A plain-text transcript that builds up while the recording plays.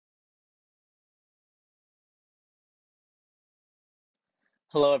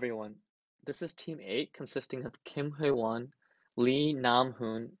Hello, everyone. This is Team 8, consisting of Kim Hui-won, Lee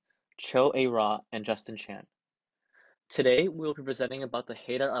Nam-hoon, Cho A-ra, and Justin Chan. Today, we will be presenting about the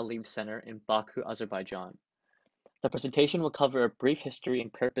Heydar Aliyev Center in Baku, Azerbaijan. The presentation will cover a brief history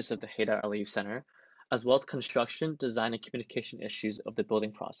and purpose of the Heydar Aliyev Center, as well as construction, design, and communication issues of the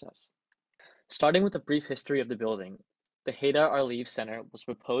building process. Starting with a brief history of the building, the Heydar Aliyev Center was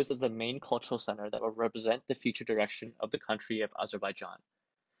proposed as the main cultural center that will represent the future direction of the country of Azerbaijan.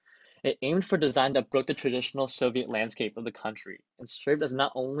 It aimed for design that broke the traditional Soviet landscape of the country and served as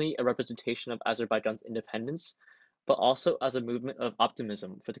not only a representation of Azerbaijan's independence, but also as a movement of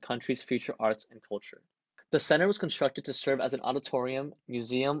optimism for the country's future arts and culture. The center was constructed to serve as an auditorium,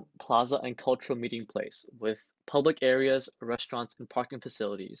 museum, plaza, and cultural meeting place, with public areas, restaurants, and parking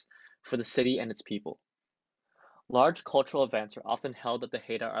facilities for the city and its people. Large cultural events are often held at the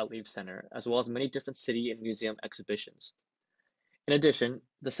Heydar Aliyev Center, as well as many different city and museum exhibitions. In addition,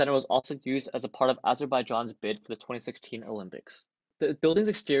 the center was also used as a part of Azerbaijan's bid for the 2016 Olympics. The building's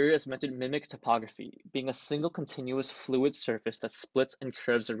exterior is meant to mimic topography, being a single continuous fluid surface that splits and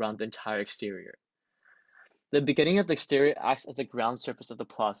curves around the entire exterior. The beginning of the exterior acts as the ground surface of the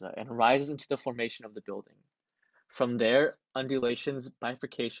plaza and rises into the formation of the building. From there, undulations,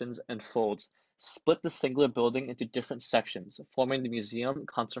 bifurcations, and folds split the singular building into different sections, forming the museum,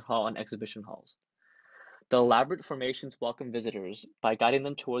 concert hall, and exhibition halls. The elaborate formations welcome visitors by guiding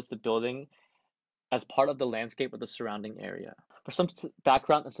them towards the building as part of the landscape of the surrounding area. For some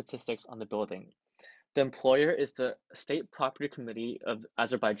background and statistics on the building, the employer is the State Property Committee of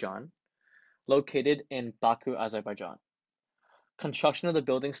Azerbaijan, located in Baku, Azerbaijan. Construction of the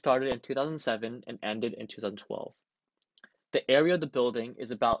building started in 2007 and ended in 2012. The area of the building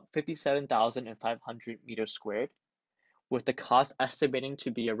is about 57,500 meters squared, with the cost estimating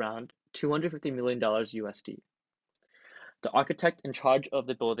to be around $250 million USD. The architect in charge of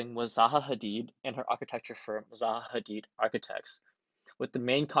the building was Zaha Hadid and her architecture firm, Zaha Hadid Architects, with the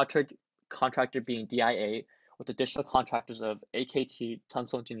main contractor being DIA, with additional contractors of AKT,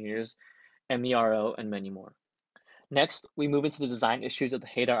 Tunsil Engineers, MERO, and many more. Next, we move into the design issues of the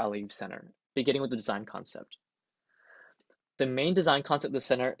Heydar Aliyev Center, beginning with the design concept. The main design concept of the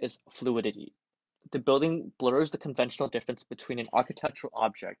center is fluidity. The building blurs the conventional difference between an architectural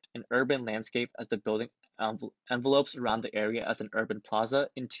object and urban landscape as the building envelopes around the area as an urban plaza,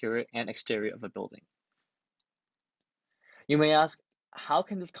 interior, and exterior of a building. You may ask, how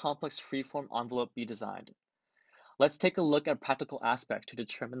can this complex freeform envelope be designed? Let's take a look at practical aspects to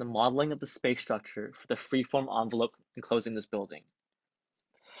determine the modeling of the space structure for the freeform envelope enclosing this building.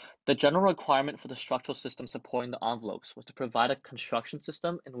 The general requirement for the structural system supporting the envelopes was to provide a construction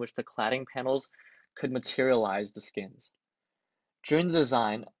system in which the cladding panels could materialize the skins. During the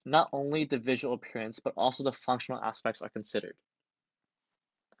design, not only the visual appearance but also the functional aspects are considered.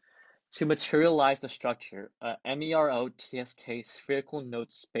 To materialize the structure, a MERO TSK spherical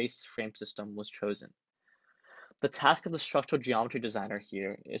node space frame system was chosen. The task of the structural geometry designer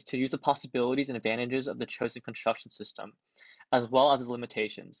here is to use the possibilities and advantages of the chosen construction system, as well as its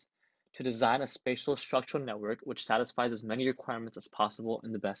limitations, to design a spatial structural network which satisfies as many requirements as possible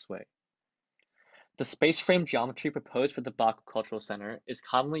in the best way. The space frame geometry proposed for the Baku Cultural Center is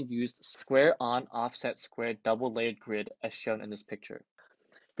commonly used square-on offset square double-layered grid as shown in this picture.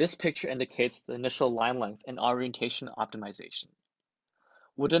 This picture indicates the initial line length and orientation optimization.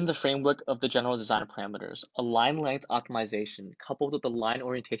 Within the framework of the general design parameters, a line length optimization coupled with the line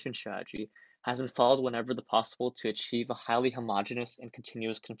orientation strategy has been followed whenever possible to achieve a highly homogeneous and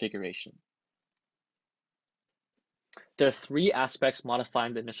continuous configuration. There are three aspects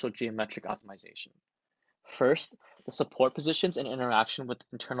modifying the initial geometric optimization. First, the support positions and interaction with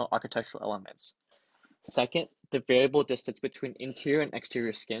internal architectural elements. Second, the variable distance between interior and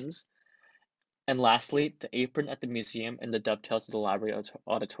exterior skins. And lastly, the apron at the museum and the dovetails of the library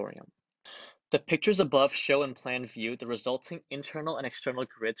auditorium. The pictures above show in plan view the resulting internal and external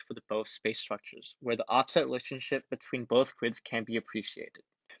grids for the both space structures, where the offset relationship between both grids can be appreciated.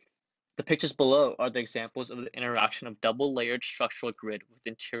 The pictures below are the examples of the interaction of double-layered structural grid with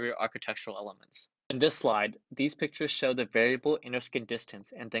interior architectural elements. In this slide, these pictures show the variable inner skin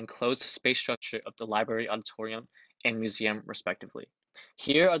distance and the enclosed space structure of the library auditorium and museum, respectively.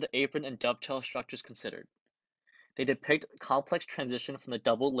 Here are the apron and dovetail structures considered. They depict complex transition from the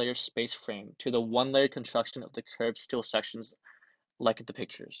double-layer space frame to the one-layer construction of the curved steel sections like in the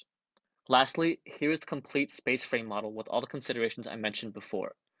pictures. Lastly, here is the complete space frame model with all the considerations I mentioned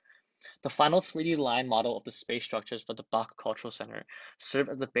before. The final 3D line model of the space structures for the Bach Cultural Center serve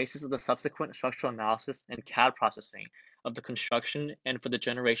as the basis of the subsequent structural analysis and CAD processing of the construction and for the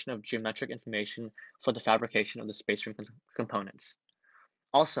generation of geometric information for the fabrication of the space frame components.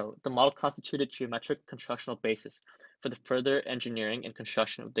 Also, the model constituted geometric constructional basis for the further engineering and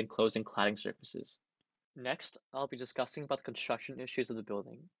construction of the enclosing cladding surfaces. Next, I'll be discussing about the construction issues of the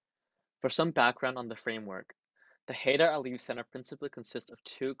building. For some background on the framework, the Heydar Aliyev Center principally consists of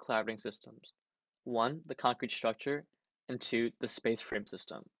two collaborating systems. One, the concrete structure, and two, the space frame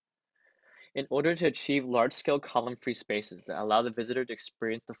system. In order to achieve large-scale column-free spaces that allow the visitor to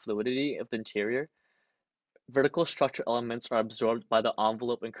experience the fluidity of the interior, vertical structure elements are absorbed by the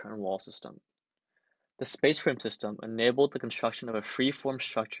envelope and curtain wall system. The space frame system enabled the construction of a free-form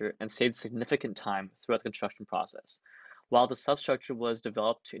structure and saved significant time throughout the construction process, while the substructure was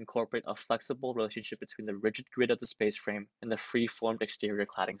developed to incorporate a flexible relationship between the rigid grid of the space frame and the free-formed exterior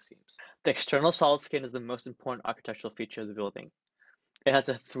cladding seams. The external solid skin is the most important architectural feature of the building. It has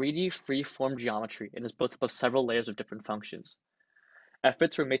a 3D free-form geometry and is built up of several layers of different functions.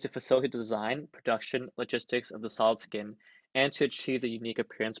 Efforts were made to facilitate the design, production, logistics of the solid skin, and to achieve the unique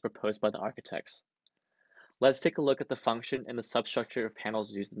appearance proposed by the architects. Let's take a look at the function and the substructure of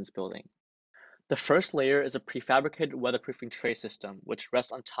panels used in this building. The first layer is a prefabricated weatherproofing tray system, which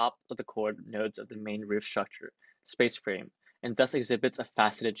rests on top of the core nodes of the main roof structure, space frame, and thus exhibits a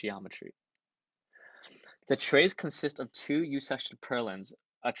faceted geometry. The trays consist of two U-section purlins,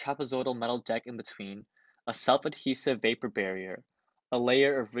 a trapezoidal metal deck in between, a self-adhesive vapor barrier, a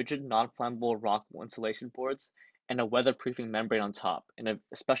layer of rigid non-flammable rock insulation boards, and a weatherproofing membrane on top, and a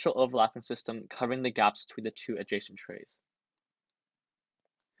special overlapping system covering the gaps between the two adjacent trays.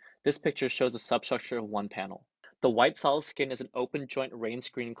 This picture shows the substructure of one panel. The white solid skin is an open joint rain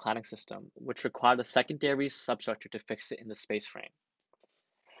screening cladding system, which required a secondary substructure to fix it in the space frame.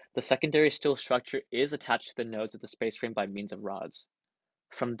 The secondary steel structure is attached to the nodes of the space frame by means of rods.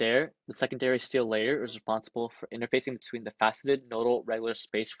 From there, the secondary steel layer is responsible for interfacing between the faceted nodal regular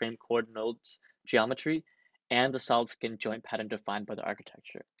space frame core nodes geometry and the solid skin joint pattern defined by the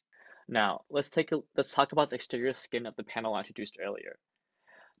architecture. Now, let's talk about the exterior skin of the panel I introduced earlier.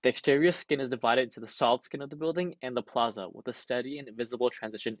 The exterior skin is divided into the solid skin of the building and the plaza, with a steady and visible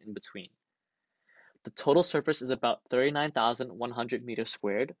transition in between. The total surface is about 39,100 meters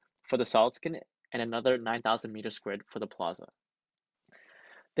squared for the solid skin and another 9,000 meters squared for the plaza.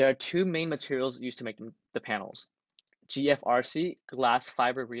 There are two main materials used to make the panels: GFRC, glass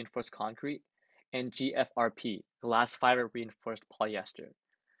fiber reinforced concrete, and GFRP, glass fiber reinforced polyester.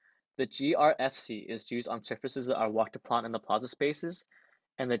 The GRFC is used on surfaces that are walked upon in the plaza spaces,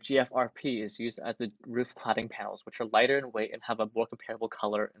 and the GFRP is used as the roof cladding panels, which are lighter in weight and have a more comparable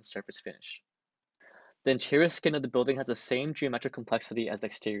color and surface finish. The interior skin of the building has the same geometric complexity as the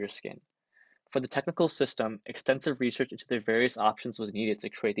exterior skin. For the technical system, extensive research into the various options was needed to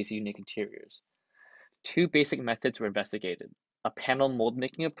create these unique interiors. Two basic methods were investigated: a panel mold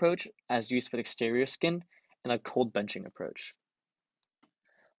making approach, as used for the exterior skin, and a cold benching approach.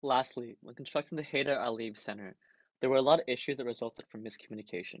 Lastly, when constructing the Heydar Aliyev Center, there were a lot of issues that resulted from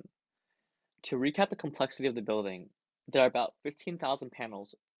miscommunication. To recap the complexity of the building, there are about 15,000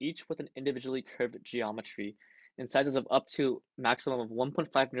 panels, each with an individually curved geometry in sizes of up to maximum of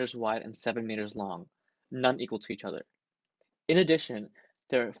 1.5 meters wide and 7 meters long, none equal to each other. In addition,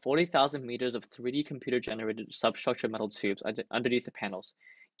 there are 40,000 meters of 3D computer-generated substructure metal tubes underneath the panels,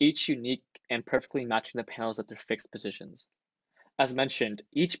 each unique and perfectly matching the panels at their fixed positions. As mentioned,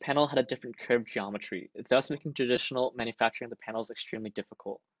 each panel had a different curved geometry, thus making traditional manufacturing of the panels extremely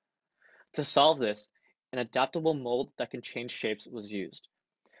difficult. To solve this, an adaptable mold that can change shapes was used.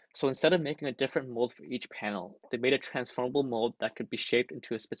 So instead of making a different mold for each panel, they made a transformable mold that could be shaped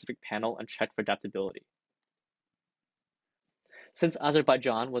into a specific panel and checked for adaptability. Since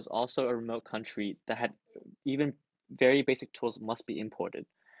Azerbaijan was also a remote country that had even very basic tools must be imported,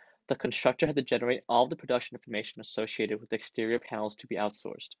 the constructor had to generate all of the production information associated with the exterior panels to be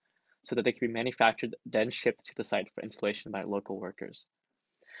outsourced, so that they could be manufactured, then shipped to the site for installation by local workers.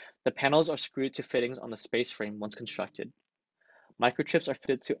 The panels are screwed to fittings on the space frame once constructed. Microchips are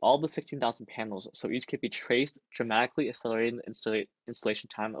fitted to all the 16,000 panels, so each can be traced, dramatically accelerating the installation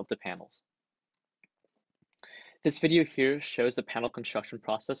time of the panels. This video here shows the panel construction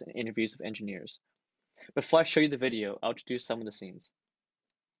process and interviews of engineers. Before I show you the video, I'll introduce some of the scenes.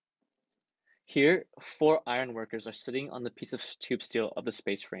 Here, 4 iron workers are sitting on the piece of tube steel of the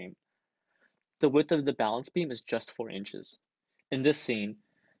space frame. The width of the balance beam is just 4 inches. In this scene,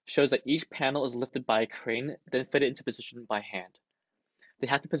 shows that each panel is lifted by a crane, then fitted into position by hand. They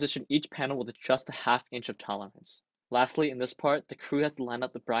have to position each panel with just a ½ inch of tolerance. Lastly, in this part, the crew has to line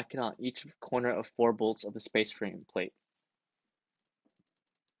up the bracket on each corner of 4 bolts of the space frame plate.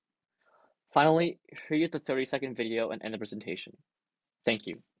 Finally, here's the 30-second video and end the presentation. Thank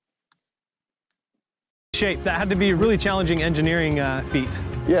you. shape. That had to be a really challenging engineering feat.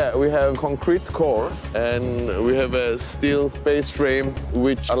 Yeah, we have concrete core and we have a steel space frame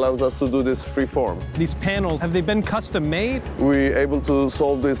which allows us to do this free form. These panels, have they been custom made? We're able to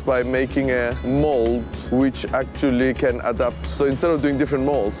solve this by making a mold which actually can adapt. So instead of doing different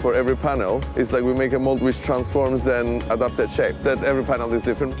molds for every panel, it's like we make a mold which transforms and adapts that shape. That every panel is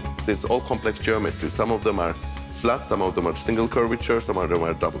different. It's all complex geometry. Some of them are flat, some of them are single curvature, some of them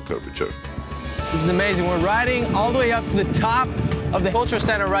are double curvature. This is amazing. We're riding all the way up to the top of the Culture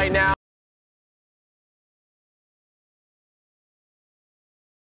Center right now.